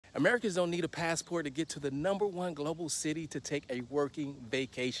Americans don't need a passport to get to the #1 global city to take a working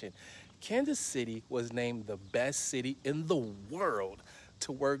vacation. Kansas City was named the best city in the world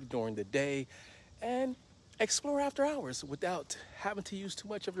to work during the day and explore after hours without having to use too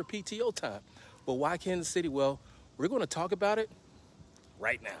much of your PTO time. But why Kansas City? Well, we're going to talk about it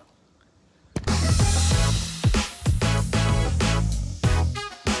right now.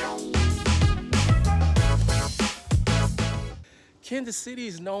 Kansas City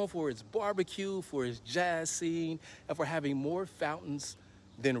is known for its barbecue, for its jazz scene, and for having more fountains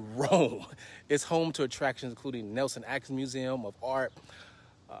than Rome. It's home to attractions including Nelson Atkins Museum of Art.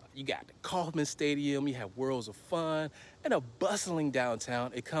 You got the Kauffman Stadium, you have Worlds of Fun, and a bustling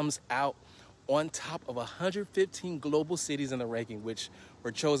downtown. It comes out on top of 115 global cities in the ranking, which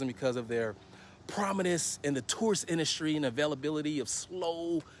were chosen because of their prominence in the tourist industry and availability of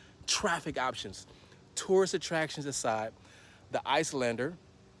slow traffic options. Tourist attractions aside, the Icelander,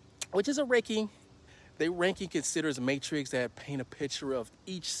 which is a ranking considers matrix that paint a picture of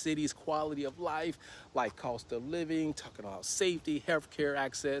each city's quality of life, like cost of living, talking about safety, healthcare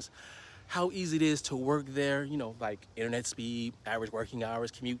access, how easy it is to work there, like internet speed, average working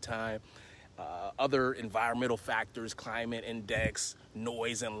hours, commute time, other environmental factors, climate index,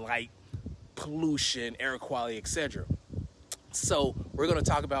 noise and light, pollution, air quality, etc. So we're going to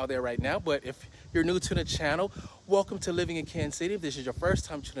talk about that right now. But if you're new to the channel, welcome to Living in Kansas City. If this is your first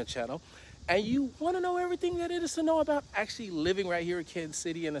time to the channel and you want to know everything that it is to know about actually living right here in Kansas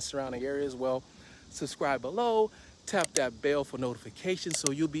City and the surrounding areas, well, subscribe below, tap that bell for notifications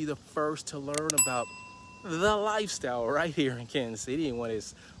so you'll be the first to learn about the lifestyle right here in Kansas City and what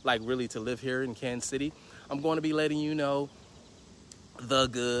it's like really to live here in Kansas City. I'm going to be letting you know the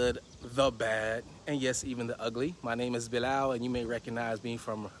good, the bad, and yes, even the ugly. My name is Bilal, and you may recognize me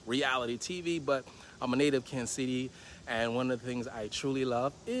from reality TV, but I'm a native of Kansas City, and one of the things I truly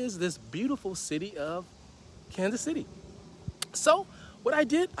love is this beautiful city of Kansas City. So what I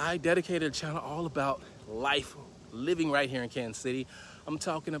did, I dedicated a channel all about life, living right here in Kansas City. I'm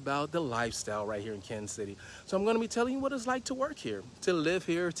talking about the lifestyle right here in Kansas City. So I'm going to be telling you what it's like to work here, to live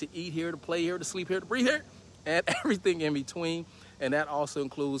here, to eat here, to play here, to sleep here, to breathe here, and everything in between. And that also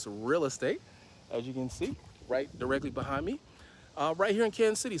includes real estate, as you can see, right directly behind me, right here in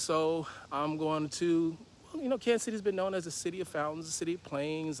Kansas City. So I'm going to, Kansas City's been known as the city of fountains, the city of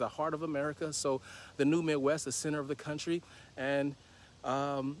plains, the heart of America. So the new Midwest, the center of the country. And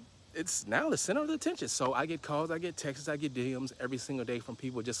it's now the center of the attention. So I get calls, I get texts, I get DMs every single day from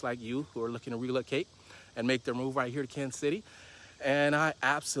people just like you who are looking to relocate and make their move right here to Kansas City. And I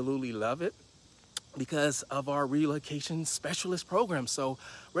absolutely love it because of our relocation specialist program. So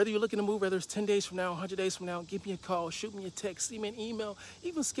whether you're looking to move, whether it's 10 days from now, 100 days from now, give me a call, shoot me a text, send me an email,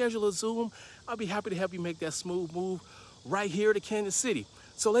 even schedule a Zoom. I'll be happy to help you make that smooth move right here to Kansas City.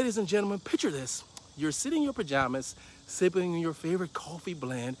 So ladies and gentlemen, picture this. You're sitting in your pajamas, sipping your favorite coffee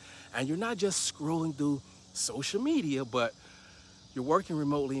blend, and you're not just scrolling through social media, but you're working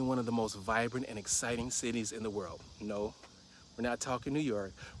remotely in one of the most vibrant and exciting cities in the world. No, we're not talking New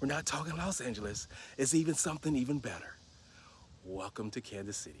York. We're not talking Los Angeles. It's even something even better. Welcome to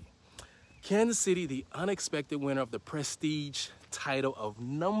Kansas City. Kansas City, the unexpected winner of the prestige title of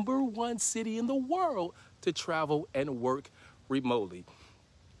 #1 city in the world to travel and work remotely.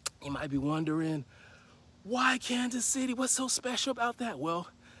 You might be wondering, why Kansas City? What's so special about that? Well,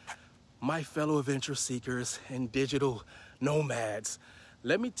 my fellow adventure seekers and digital nomads,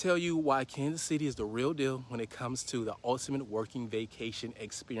 let me tell you why Kansas City is the real deal when it comes to the ultimate working vacation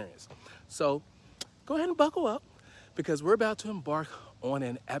experience. So go ahead and buckle up because we're about to embark on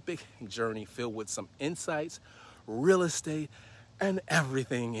an epic journey filled with some insights, real estate, and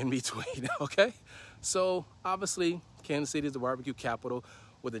everything in between, okay? So obviously, Kansas City is the barbecue capital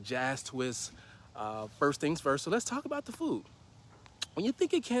with a jazz twist. First things first, so let's talk about the food. When you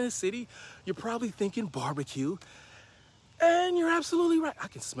think of Kansas City, you're probably thinking barbecue. And you're absolutely right. I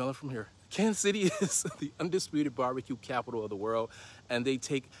can smell it from here. Kansas City is the undisputed barbecue capital of the world, and they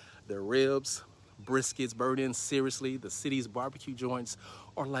take their ribs, briskets, burnt-ins seriously. The city's barbecue joints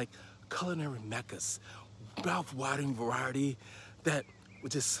are like culinary meccas, mouth-watering variety that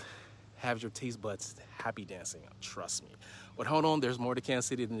would just have your taste buds happy dancing. Trust me. But hold on, there's more to Kansas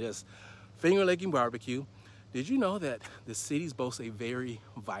City than just finger-licking barbecue. Did you know that the city boasts a very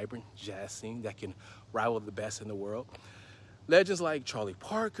vibrant jazz scene that can rival the best in the world? Legends like Charlie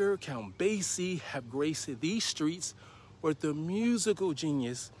Parker, Count Basie have graced these streets with the musical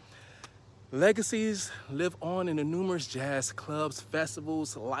genius. Legacies live on in the numerous jazz clubs,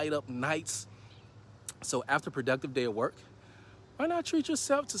 festivals, light-up nights. So after a productive day of work, why not treat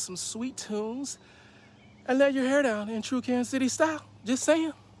yourself to some sweet tunes and let your hair down in true Kansas City style? Just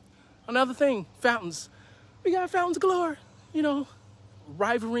saying. Another thing, fountains. We got fountains galore, you know,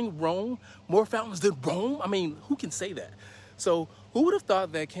 rivaling Rome, more fountains than Rome. I mean, who can say that? So who would have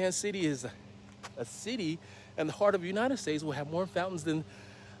thought that Kansas City is a city in the heart of the United States will have more fountains than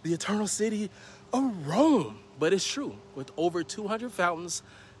the eternal city of Rome? But it's true. With over 200 fountains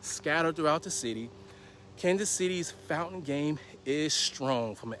scattered throughout the city, Kansas City's fountain game is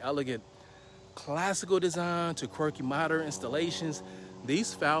strong. From an elegant classical design to quirky modern installations,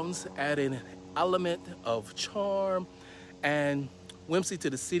 these fountains add an element of charm and whimsy to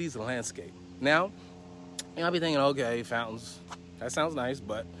the city's landscape. Now, you might be thinking, okay, fountains, that sounds nice,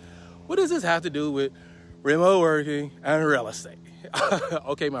 but what does this have to do with remote working and real estate?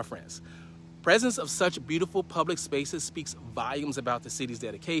 Okay, my friends. Presence of such beautiful public spaces speaks volumes about the city's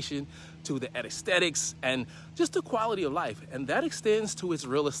dedication to the aesthetics and just the quality of life, and that extends to its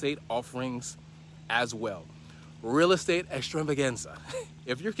real estate offerings as well. Real estate extravaganza.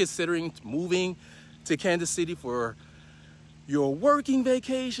 If you're considering moving to Kansas City for your working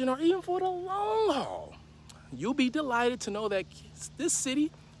vacation or even for the long haul, you'll be delighted to know that this city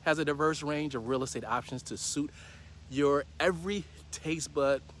has a diverse range of real estate options to suit your every taste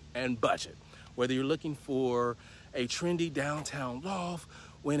bud and budget. Whether you're looking for a trendy downtown loft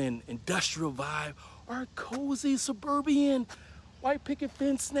with an industrial vibe or a cozy suburban white picket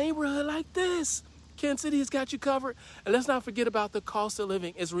fence neighborhood like this, Kansas City has got you covered. And let's not forget about the cost of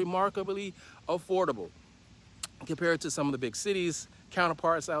living. It's remarkably affordable compared to some of the big cities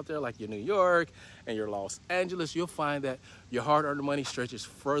counterparts out there like your New York and your Los Angeles. You'll find that your hard-earned money stretches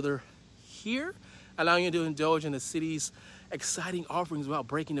further here, allowing you to indulge in the city's exciting offerings without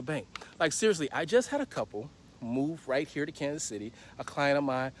breaking the bank. Like seriously, I just had a couple move right here to Kansas City, a client of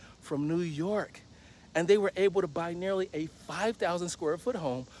mine from New York, and they were able to buy nearly a 5,000 square foot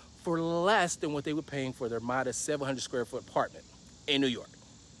home for less than what they were paying for their modest 700 square foot apartment in New York.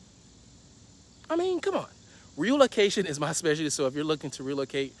 I mean, come on. Relocation is my specialty, so if you're looking to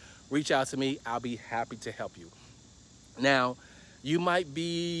relocate, reach out to me. I'll be happy to help you. Now, you might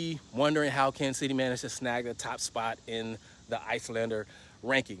be wondering how Kansas City managed to snag the top spot in the Icelander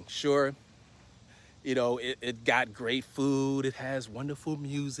ranking. Sure, you know, it got great food, it has wonderful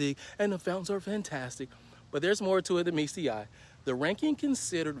music, and the fountains are fantastic, but there's more to it than meets the eye. The ranking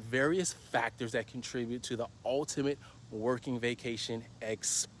considered various factors that contribute to the ultimate working vacation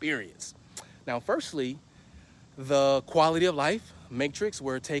experience. Now, firstly, the quality of life matrix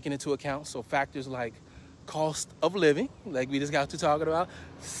were taken into account, so factors like cost of living, like we just got to talking about,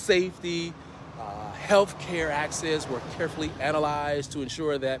 safety, healthcare access were carefully analyzed to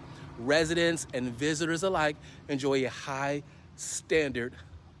ensure that residents and visitors alike enjoy a high standard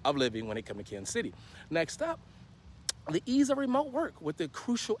of living when it comes to Kansas City. Next up, the ease of remote work with the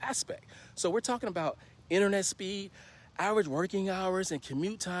crucial aspect. So we're talking about internet speed, average working hours, and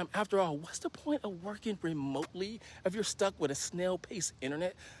commute time. After all, what's the point of working remotely if you're stuck with a snail-paced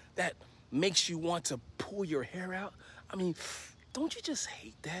internet that makes you want to pull your hair out? I mean, don't you just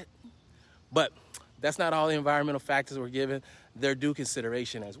hate that? But that's not all the environmental factors we're given. They're due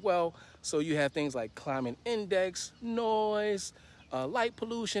consideration as well. So you have things like climate index, noise, light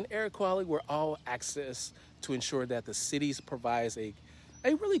pollution, air quality were all accessed to ensure that the cities provides a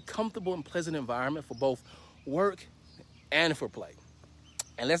really comfortable and pleasant environment for both work and for play.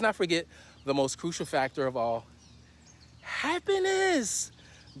 And let's not forget the most crucial factor of all, happiness.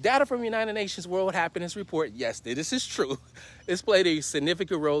 Data from United Nations World Happiness Report, yes, this is true, it's played a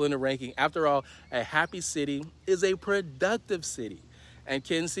significant role in the ranking. After all, a happy city is a productive city, and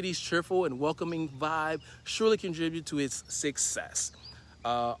Kansas City's cheerful and welcoming vibe surely contribute to its success.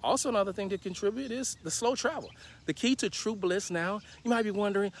 Also, another thing to contribute is the slow travel. The key to true bliss now, you might be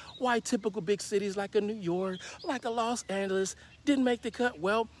wondering why typical big cities like a New York, like a Los Angeles didn't make the cut.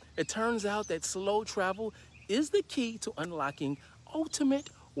 Well, it turns out that slow travel is the key to unlocking ultimate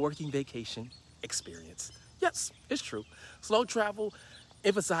working vacation experience. Yes, it's true. Slow travel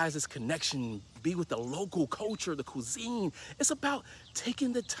emphasizes connection, be with the local culture, the cuisine. It's about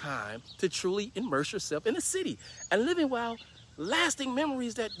taking the time to truly immerse yourself in the city and living lasting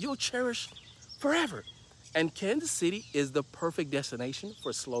memories that you'll cherish forever. And Kansas City is the perfect destination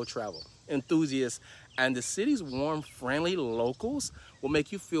for slow travel enthusiasts, and the city's warm, friendly locals will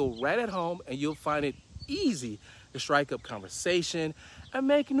make you feel right at home, and you'll find it easy to strike up conversation and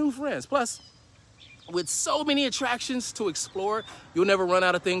make new friends. Plus, with so many attractions to explore, you'll never run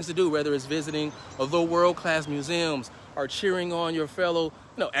out of things to do, whether it's visiting the world-class museums or cheering on your fellow,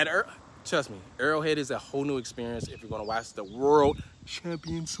 trust me, Arrowhead is a whole new experience if you're going to watch the world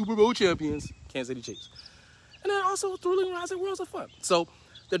champions, Super Bowl champions, Kansas City Chiefs. And then also thrilling rides at Worlds of Fun. So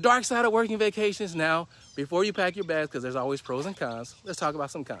The dark side of working vacations. Now, before you pack your bags, because there's always pros and cons, let's talk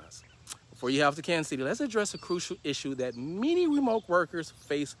about some cons. Before you head off to Kansas City, let's address a crucial issue that many remote workers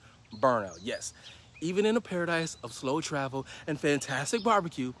face: burnout. Yes, even in a paradise of slow travel and fantastic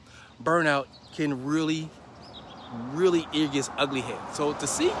barbecue, burnout can really rear its ugly head. So to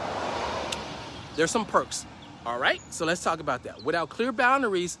see, there's some perks. All right, so let's talk about that. Without clear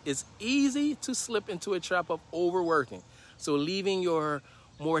boundaries, it's easy to slip into a trap of overworking. So leaving your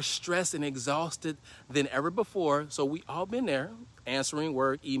more stressed and exhausted than ever before. So we all been there, answering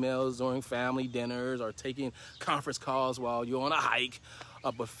work emails during family dinners or taking conference calls while you're on a hike.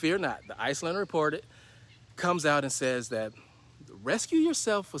 But fear not, the Iceland Report comes out and says that rescue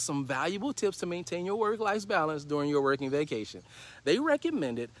yourself with some valuable tips to maintain your work-life balance during your working vacation. They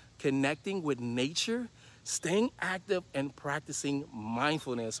recommended connecting with nature, staying active, and practicing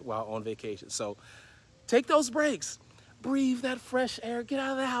mindfulness while on vacation. So take those breaks, breathe that fresh air, get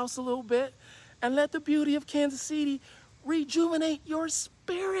out of the house a little bit, and let the beauty of Kansas City rejuvenate your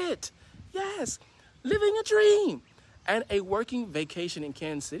spirit. Yes, living a dream and a working vacation in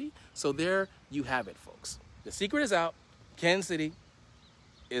Kansas City. So there you have it, folks. The secret is out. Kansas City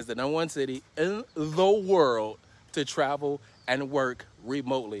is the #1 city in the world to travel and work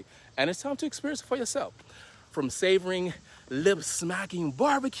remotely. And it's time to experience it for yourself. From savoring lip-smacking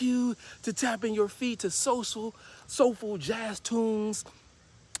barbecue to tapping your feet to soulful jazz tunes,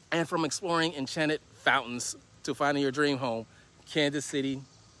 and from exploring enchanted fountains to finding your dream home, Kansas City,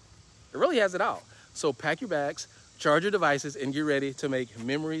 it really has it all. So pack your bags, charge your devices, and get ready to make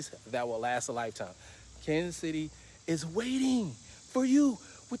memories that will last a lifetime. Kansas City is waiting for you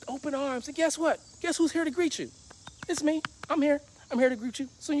with open arms. And guess what? Guess who's here to greet you? It's me. I'm here. I'm here to greet you.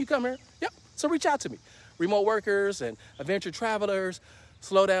 Soon you come here. Yep. So reach out to me. Remote workers and adventure travelers,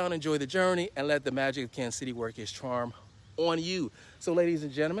 slow down, enjoy the journey, and let the magic of Kansas City work its charm on you. So ladies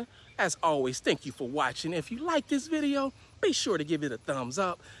and gentlemen, as always, thank you for watching. If you like this video, be sure to give it a thumbs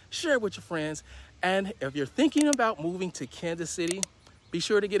up, share it with your friends. And if you're thinking about moving to Kansas City, be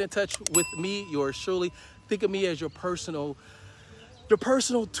sure to get in touch with me, yours truly. Think of me as your personal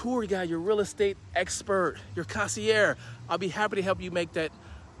tour guide, your real estate expert, your concierge. I'll be happy to help you make that,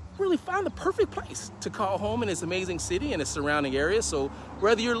 really find the perfect place to call home in this amazing city and its surrounding areas. So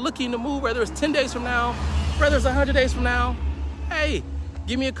whether you're looking to move, whether it's 10 days from now, whether it's 100 days from now, hey,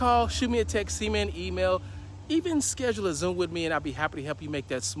 give me a call, shoot me a text, send me an email, even schedule a Zoom with me, and I'll be happy to help you make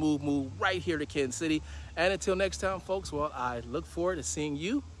that smooth move right here to Kansas City. And until next time, folks, well, I look forward to seeing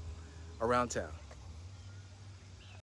you around town.